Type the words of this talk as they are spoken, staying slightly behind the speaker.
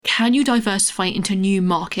can you diversify into new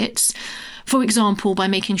markets? For example, by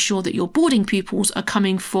making sure that your boarding pupils are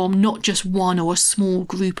coming from not just one or a small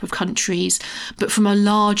group of countries, but from a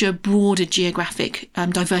larger, broader geographic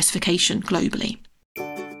diversification globally.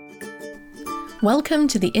 Welcome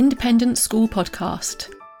to the Independent School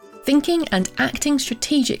Podcast. Thinking and acting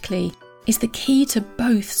strategically is the key to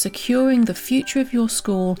both securing the future of your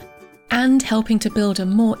school and helping to build a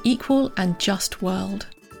more equal and just world.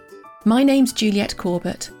 My name's Juliette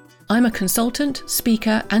Corbett. I'm a consultant,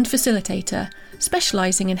 speaker and facilitator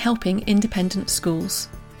specialising in helping independent schools.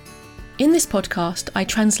 In this podcast, I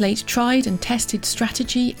translate tried and tested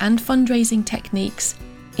strategy and fundraising techniques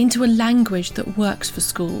into a language that works for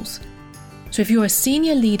schools. So if you're a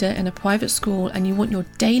senior leader in a private school and you want your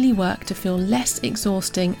daily work to feel less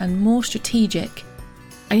exhausting and more strategic,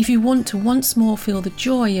 and if you want to once more feel the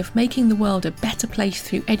joy of making the world a better place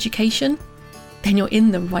through education, then you're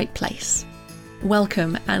in the right place.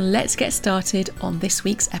 Welcome, and let's get started on this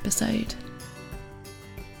week's episode.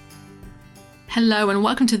 Hello and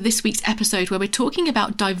welcome to this week's episode where we're talking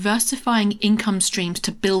about diversifying income streams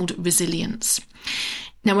to build resilience.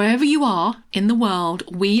 Now, wherever you are in the world,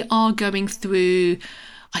 we are going through,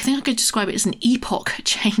 I think I could describe it as an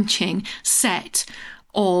epoch-changing set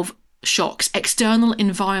of shocks, external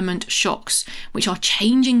environment shocks, which are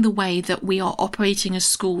changing the way that we are operating as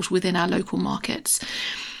schools within our local markets.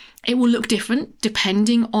 It will look different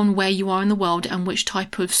depending on where you are in the world and which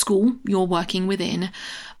type of school you're working within.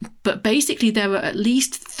 But basically, there are at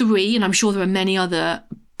least three, and I'm sure there are many other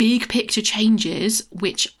big picture changes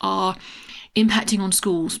which are impacting on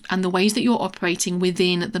schools and the ways that you're operating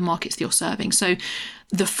within the markets that you're serving. So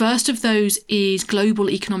the first of those is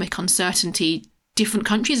global economic uncertainty. Different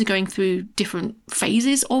countries are going through different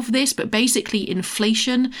phases of this, but basically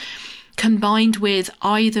inflation combined with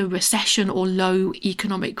either recession or low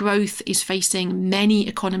economic growth is facing many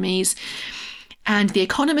economies. And the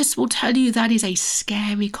economists will tell you that is a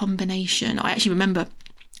scary combination. I actually remember,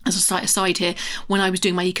 as a slight aside here, when I was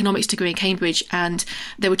doing my economics degree in Cambridge, and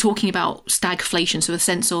they were talking about stagflation, so the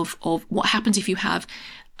sense of what happens if you have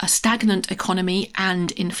a stagnant economy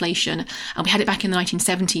and inflation. And we had it back in the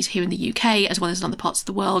 1970s here in the UK, as well as in other parts of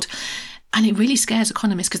the world. And it really scares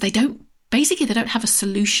economists because they don't have a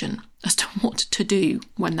solution as to what to do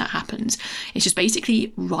when that happens. It's just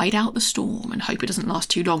basically ride out the storm and hope it doesn't last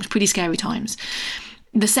too long. It's pretty scary times.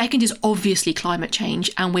 The second is obviously climate change,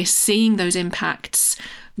 and we're seeing those impacts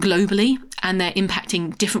globally, and they're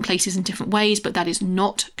impacting different places in different ways, but that is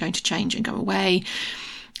not going to change and go away.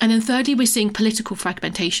 And then thirdly, we're seeing political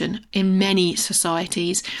fragmentation in many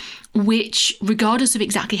societies, which, regardless of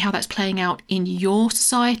exactly how that's playing out in your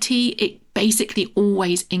society, it basically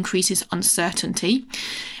always increases uncertainty.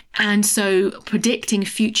 And so predicting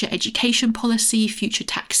future education policy, future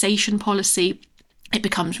taxation policy, it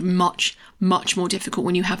becomes much, much more difficult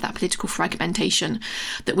when you have that political fragmentation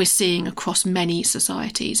that we're seeing across many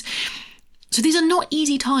societies. So these are not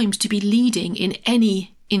easy times to be leading in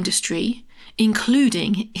any industry,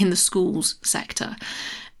 including in the schools sector.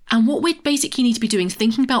 And what we basically need to be doing is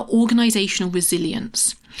thinking about organisational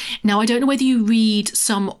resilience. Now, I don't know whether you read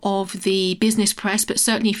some of the business press, but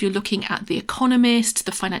certainly if you're looking at The Economist,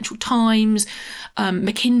 the Financial Times,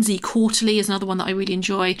 McKinsey Quarterly is another one that I really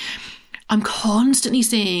enjoy. I'm constantly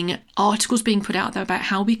seeing articles being put out there about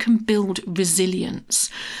how we can build resilience.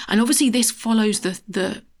 And obviously this follows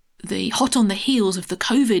the hot on the heels of the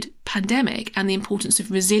COVID pandemic and the importance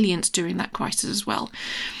of resilience during that crisis as well.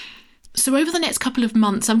 So over the next couple of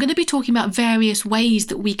months, I'm going to be talking about various ways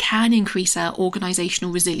that we can increase our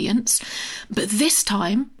organisational resilience. But this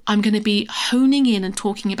time, I'm going to be honing in and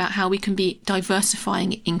talking about how we can be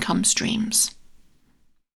diversifying income streams.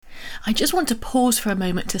 I just want to pause for a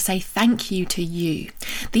moment to say thank you to you.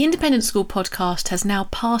 The Independent School Podcast has now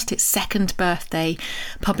passed its second birthday,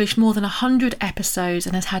 published more than 100 episodes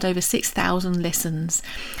and has had over 6,000 listens.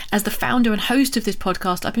 As the founder and host of this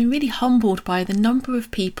podcast, I've been really humbled by the number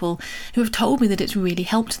of people who have told me that it's really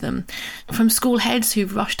helped them. From school heads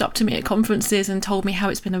who've rushed up to me at conferences and told me how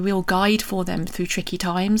it's been a real guide for them through tricky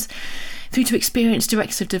times, through to experienced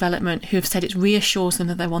directors of development who have said it reassures them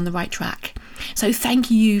that they're on the right track. So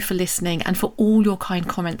thank you for listening and for all your kind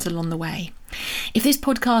comments along the way. If this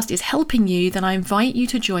podcast is helping you, then I invite you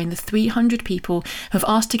to join the 300 people who have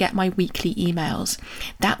asked to get my weekly emails.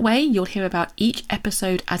 That way you'll hear about each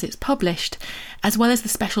episode as it's published, as well as the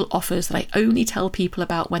special offers that I only tell people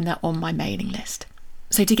about when they're on my mailing list.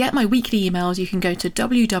 So to get my weekly emails, you can go to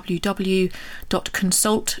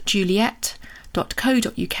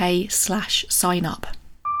www.consultjuliette.co.uk/sign up.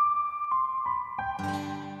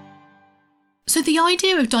 So the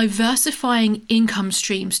idea of diversifying income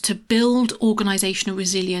streams to build organisational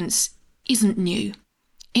resilience isn't new.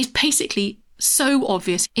 It's basically so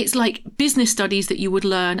obvious. It's like business studies that you would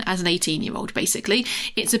learn as an 18-year-old, basically.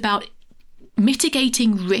 It's about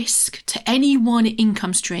mitigating risk to any one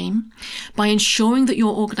income stream by ensuring that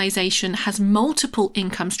your organisation has multiple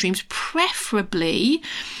income streams, preferably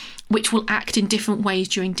which will act in different ways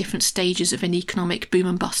during different stages of an economic boom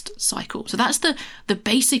and bust cycle. So that's the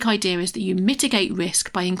basic idea, is that you mitigate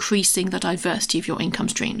risk by increasing the diversity of your income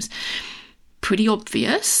streams. Pretty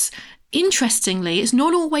obvious. Interestingly, it's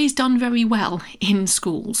not always done very well in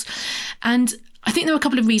schools. And I think there are a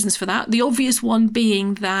couple of reasons for that. The obvious one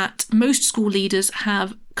being that most school leaders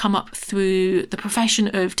have come up through the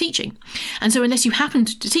profession of teaching. And so unless you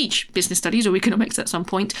happened to teach business studies or economics at some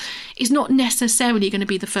point, it's not necessarily going to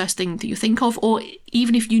be the first thing that you think of, or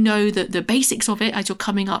even if you know the basics of it as you're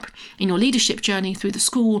coming up in your leadership journey through the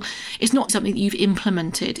school, it's not something that you've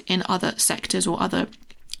implemented in other sectors or other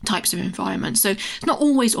types of environments. So it's not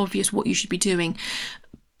always obvious what you should be doing.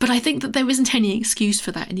 But I think that there isn't any excuse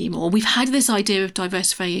for that anymore. We've had this idea of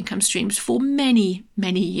diversifying income streams for many,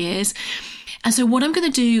 many years. And so what I'm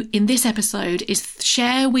going to do in this episode is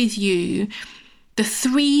share with you the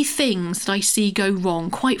 3 things that I see go wrong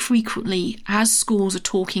quite frequently as schools are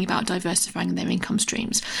talking about diversifying their income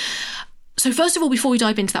streams. So first of all, before we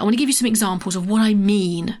dive into that, I want to give you some examples of what I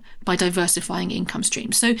mean by diversifying income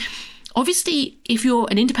streams. So obviously, if you're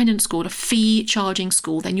an independent school, a fee-charging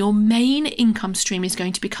school, then your main income stream is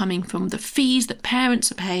going to be coming from the fees that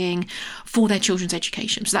parents are paying for their children's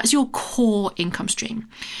education. So that's your core income stream.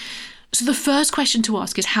 So the first question to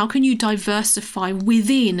ask is, how can you diversify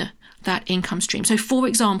within that income stream? So for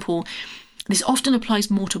example, this often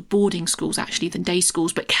applies more to boarding schools actually than day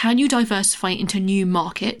schools, but can you diversify into new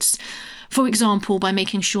markets? For example, by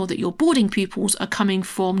making sure that your boarding pupils are coming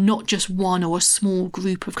from not just one or a small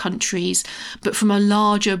group of countries, but from a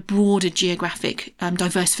larger, broader geographic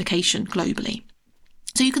diversification globally.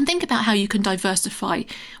 So you can think about how you can diversify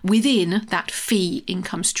within that fee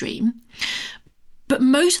income stream. But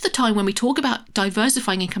most of the time when we talk about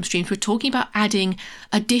diversifying income streams, we're talking about adding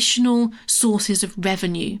additional sources of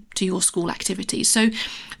revenue to your school activities. So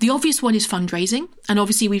the obvious one is fundraising. And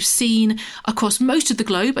obviously we've seen across most of the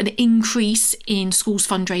globe an increase in schools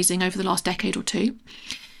fundraising over the last decade or two.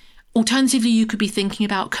 Alternatively, you could be thinking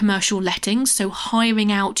about commercial lettings, so hiring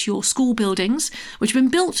out your school buildings, which have been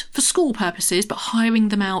built for school purposes, but hiring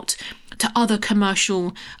them out to other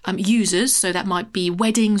commercial users. So that might be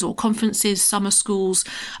weddings or conferences, summer schools,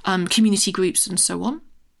 community groups, and so on.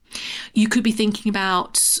 You could be thinking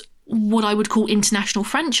about what I would call international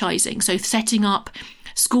franchising, so setting up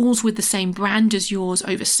schools with the same brand as yours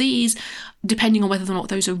overseas, depending on whether or not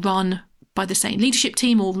those are run by the same leadership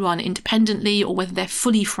team or run independently, or whether they're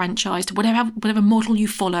fully franchised, whatever model you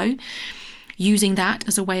follow, using that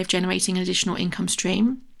as a way of generating an additional income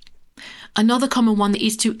stream. Another common one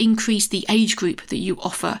is to increase the age group that you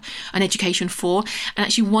offer an education for. And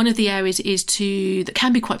actually one of the areas that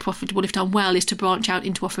can be quite profitable if done well, is to branch out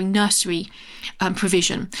into offering nursery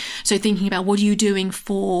provision. So thinking about what are you doing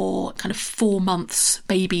for kind of 4 months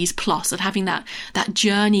babies plus, and having that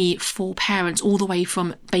journey for parents all the way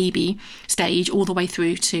from baby stage all the way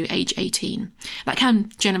through to age 18. That can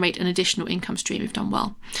generate an additional income stream if done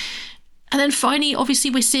well. And then finally, obviously,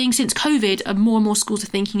 we're seeing since COVID, more and more schools are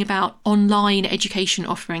thinking about online education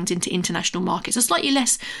offerings into international markets. A slightly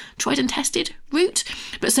less tried and tested route,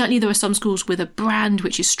 but certainly there are some schools with a brand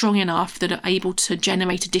which is strong enough that are able to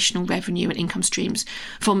generate additional revenue and income streams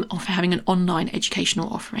from having an online educational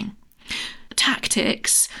offering.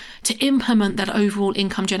 Tactics to implement that overall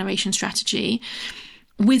income generation strategy,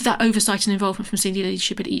 with that oversight and involvement from senior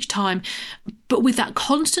leadership at each time, but with that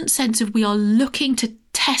constant sense of we are looking to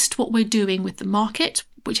test what we're doing with the market,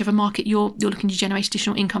 whichever market you're looking to generate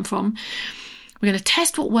additional income from. We're going to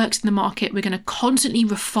test what works in the market. We're going to constantly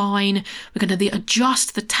refine. We're going to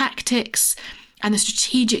adjust the tactics and the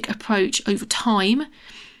strategic approach over time.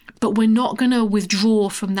 But we're not going to withdraw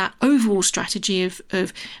from that overall strategy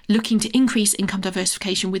of looking to increase income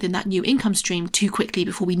diversification within that new income stream too quickly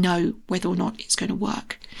before we know whether or not it's going to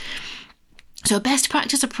work. So a best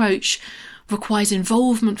practice approach requires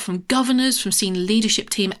involvement from governors, from senior leadership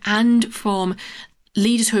team, and from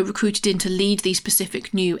leaders who are recruited in to lead these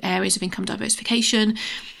specific new areas of income diversification.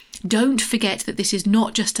 Don't forget that this is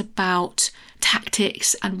not just about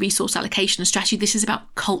tactics and resource allocation and strategy. This is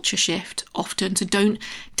about culture shift often. So don't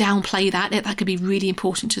downplay that. That could be really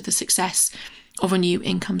important to the success of a new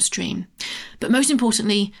income stream. But most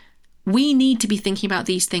importantly, we need to be thinking about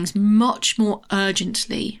these things much more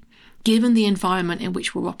urgently given the environment in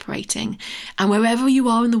which we're operating. And wherever you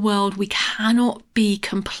are in the world, we cannot be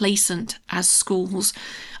complacent as schools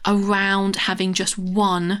around having just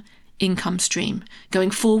one income stream.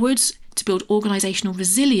 Going forwards, to build organisational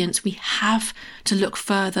resilience, we have to look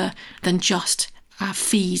further than just our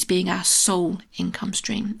fees being our sole income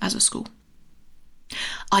stream as a school.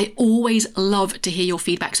 I always love to hear your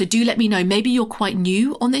feedback, so do let me know. Maybe you're quite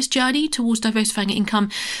new on this journey towards diversifying income.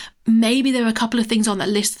 Maybe there are a couple of things on that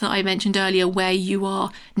list that I mentioned earlier where you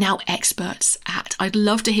are now experts at. I'd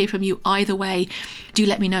love to hear from you either way. Do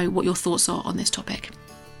let me know what your thoughts are on this topic.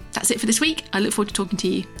 That's it for this week. I look forward to talking to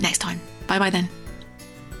you next time. Bye then.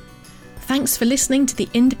 Thanks for listening to the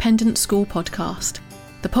Independent School Podcast,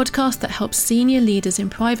 the podcast that helps senior leaders in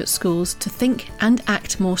private schools to think and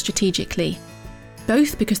act more strategically,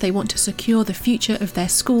 both because they want to secure the future of their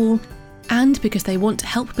school and because they want to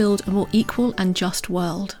help build a more equal and just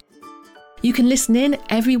world. You can listen in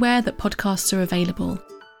everywhere that podcasts are available.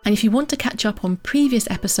 And if you want to catch up on previous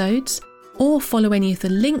episodes or follow any of the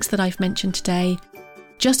links that I've mentioned today,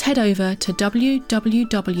 just head over to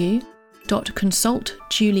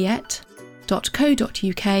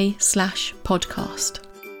www.consultjuliet.co.uk/podcast.